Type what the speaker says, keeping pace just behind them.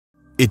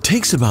It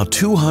takes about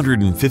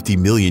 250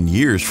 million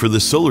years for the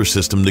solar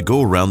system to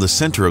go around the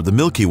center of the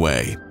Milky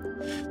Way.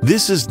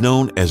 This is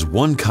known as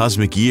one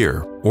cosmic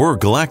year or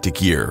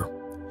galactic year.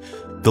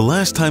 The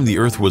last time the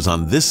Earth was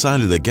on this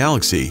side of the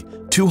galaxy,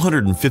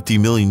 250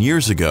 million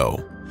years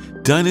ago,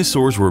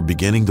 dinosaurs were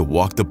beginning to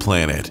walk the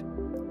planet.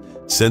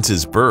 Since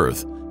its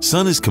birth,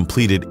 Sun has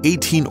completed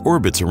 18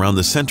 orbits around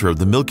the center of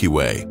the Milky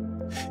Way.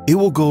 It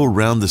will go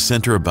around the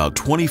center about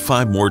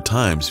 25 more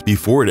times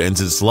before it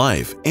ends its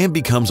life and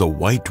becomes a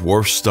white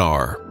dwarf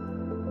star.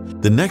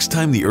 The next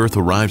time the Earth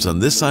arrives on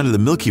this side of the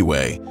Milky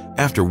Way,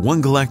 after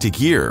one galactic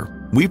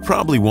year, we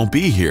probably won't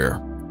be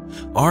here.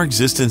 Our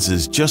existence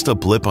is just a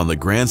blip on the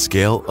grand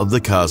scale of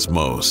the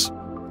cosmos.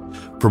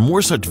 For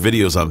more such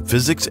videos on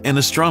physics and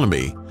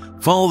astronomy,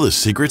 follow the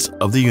secrets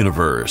of the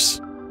universe.